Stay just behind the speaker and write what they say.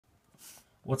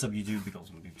What's up, YouTube? Because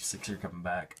I'm Sigs here, coming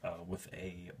back with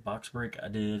a box break I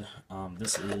did.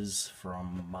 This is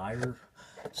from Meyer.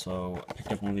 So I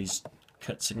picked up one of these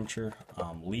cut signature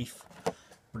leaf.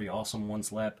 Pretty awesome, one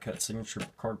slab cut signature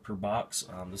card per box.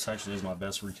 This actually is my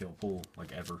best retail pull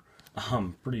like ever.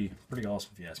 Pretty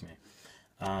awesome if you ask me.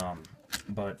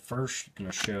 But first,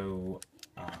 gonna show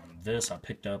this. I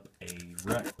picked up a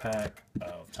rec pack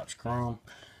of Topps Chrome.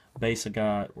 Base I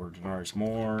got were Denarius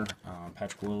Moore,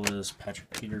 Patrick Willis, Patrick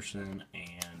Peterson,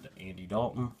 and Andy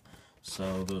Dalton.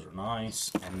 So those are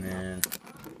nice. And then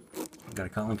I've got a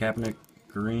Colin Kaepernick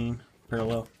green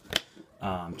parallel,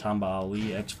 Tom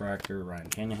Ali X-Fractor, Ryan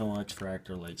Tannehill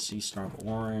X-Fractor, Late C Stump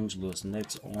orange, Lewis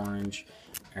Nix orange,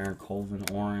 Aaron Colvin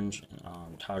orange,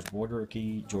 Taj Boyd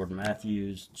rookie, Jordan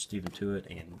Matthews, Stephen Tuitt,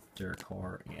 and Derek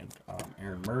Carr, and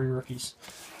Aaron Murray rookies.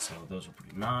 So those are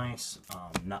pretty nice,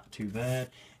 not too bad.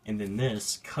 And then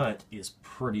this cut is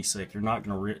pretty sick. You're not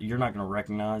gonna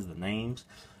recognize the names,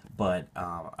 but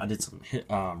I did some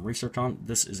research on it.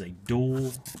 This is a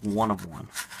dual 1-of-1.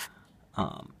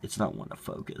 It's not one to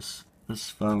focus.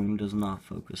 This phone does not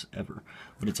focus ever,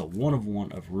 but it's a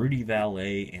 1-of-1 of Rudy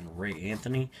Valet and Ray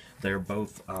Anthony. They're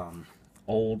both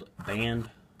old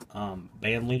band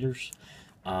leaders,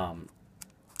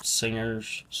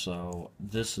 singers. So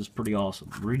this is pretty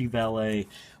awesome. Rudy Valet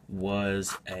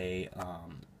was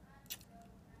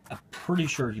I'm pretty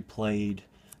sure he played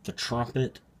the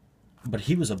trumpet, but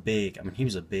he was a big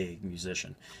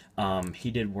musician. He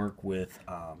did work with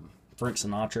Frank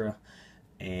Sinatra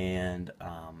and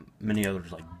many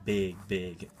others, like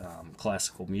big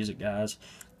classical music guys.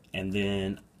 And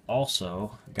then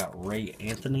also got Ray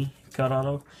Anthony cut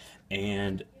auto,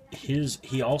 and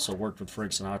he also worked with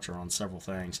Frank Sinatra on several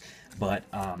things, but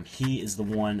he is the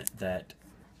one that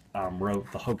wrote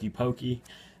the Hokey Pokey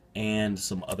and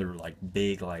some other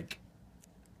big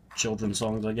children's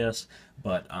songs, I guess.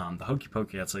 But the Hokey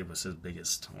Pokey, I'd say, was his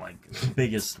biggest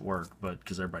work, but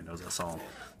because everybody knows that song.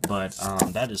 But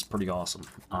that is pretty awesome,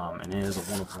 and it is a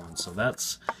 1-of-1, so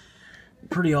that's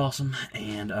pretty awesome.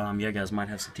 And yeah, guys, might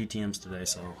have some TTMs today,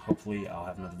 so hopefully I'll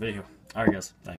have another video. Alright, guys, thanks.